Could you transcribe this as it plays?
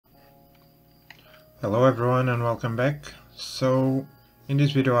Hello everyone and welcome back. So in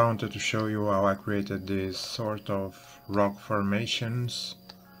this video I wanted to show you how I created this sort of rock formations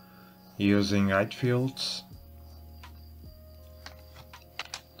using height fields.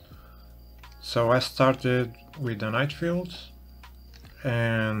 So I started with an height field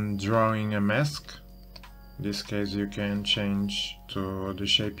and drawing a mask. In this case you can change to the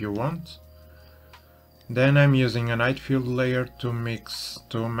shape you want. Then I'm using an height field layer to mix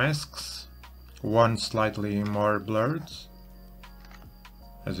two masks. One slightly more blurred,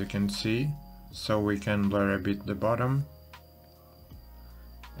 as you can see, so we can blur a bit the bottom.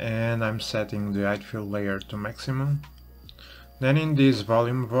 And I'm setting the height field layer to maximum. Then in this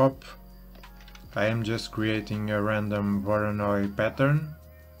volume VOP, I am just creating a random Voronoi pattern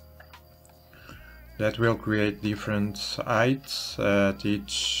that will create different heights at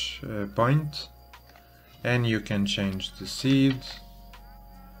each point. And you can change the seed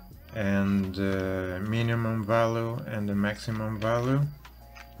and the minimum value and the maximum value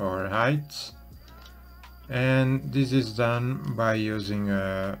or height, and this is done by using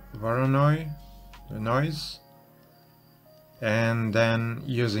a Voronoi, the noise, and then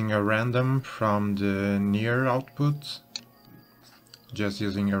using a random from the near output, just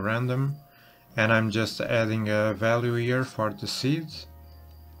using a random, and I'm just adding a value here for the seed,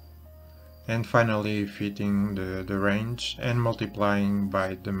 and finally fitting the range and multiplying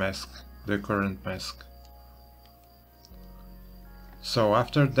by the mask, the current mask. So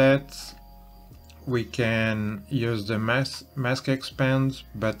after that we can use the mask expand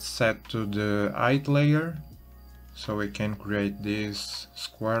but set to the height layer, so we can create these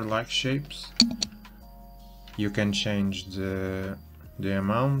square-like shapes. You can change the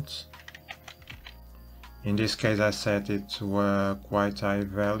amount. In this case I set it to a quite high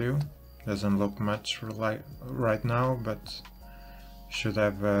value. Doesn't look much like right now, but should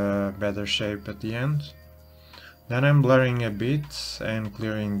have a better shape at the end. Then I'm blurring a bit and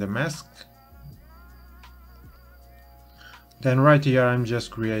clearing the mask. Then right here I'm just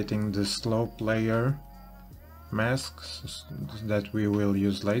creating the slope layer masks that we will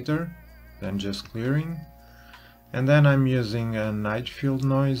use later, then just clearing. And then I'm using a height field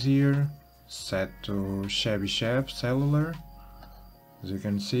noise here, set to Shabby Shab cellular, as you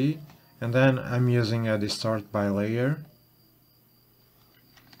can see. And then I'm using a distort by layer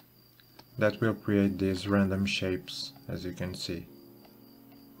that will create these random shapes, as you can see.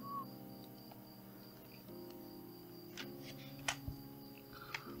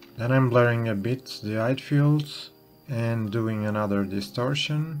 Then I'm blurring a bit the height fields and doing another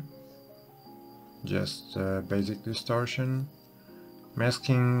distortion, just a basic distortion,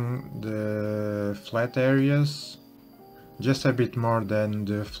 masking the flat areas just a bit more than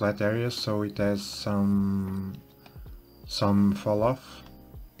the flat areas, so it has some fall off.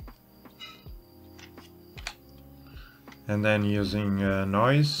 And then using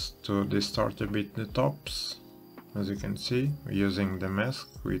noise to distort a bit the tops, as you can see, using the mask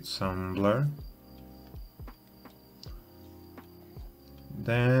with some blur.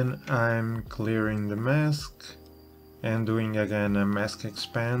 Then I'm clearing the mask and doing again a mask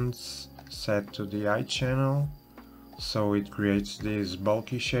expands set to the height channel, so it creates these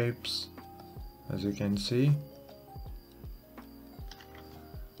bulky shapes, as you can see.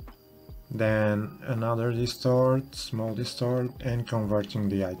 Then another distort, small distort, and converting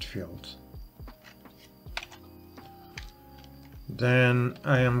the height field. Then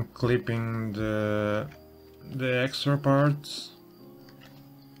I am clipping the extra parts,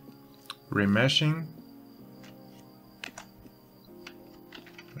 remeshing,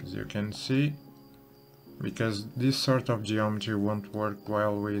 as you can see, because this sort of geometry won't work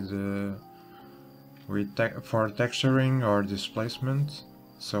well for texturing or displacement,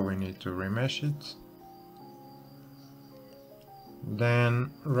 so we need to remesh it.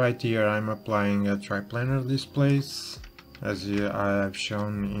 Then right here I'm applying a triplanar displace, as I have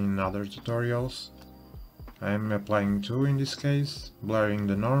shown in other tutorials. I'm applying two in this case, blurring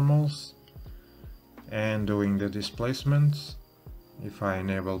the normals and doing the displacements. If I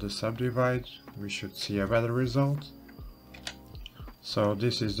enable the subdivide, we should see a better result. So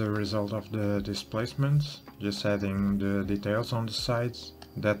this is the result of the displacement, just adding the details on the sides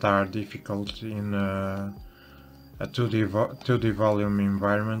that are difficult in a 2D volume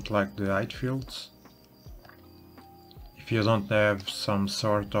environment like the height fields. If you don't have some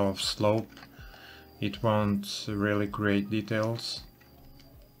sort of slope, it won't really create details.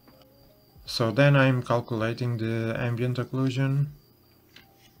 So then I'm calculating the ambient occlusion.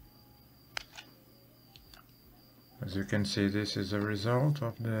 As you can see, this is a result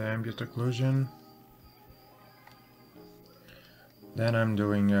of the ambient occlusion. Then I'm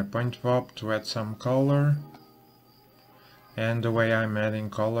doing a point pop to add some color. And the way I'm adding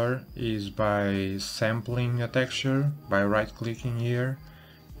color is by sampling a texture, by right clicking here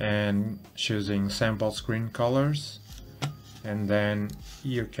and choosing sample screen colors. And then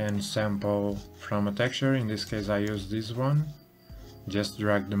you can sample from a texture. In this case I use this one. Just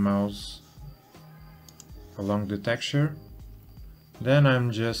drag the mouse along the texture. Then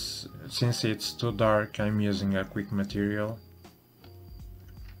I'm just, since it's too dark, I'm using a quick material.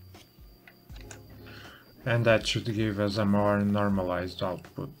 And that should give us a more normalized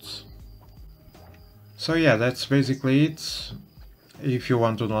output. So yeah, that's basically it. If you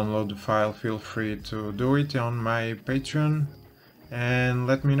want to download the file, feel free to do it on my Patreon. And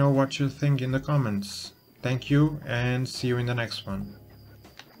let me know what you think in the comments. Thank you and see you in the next one.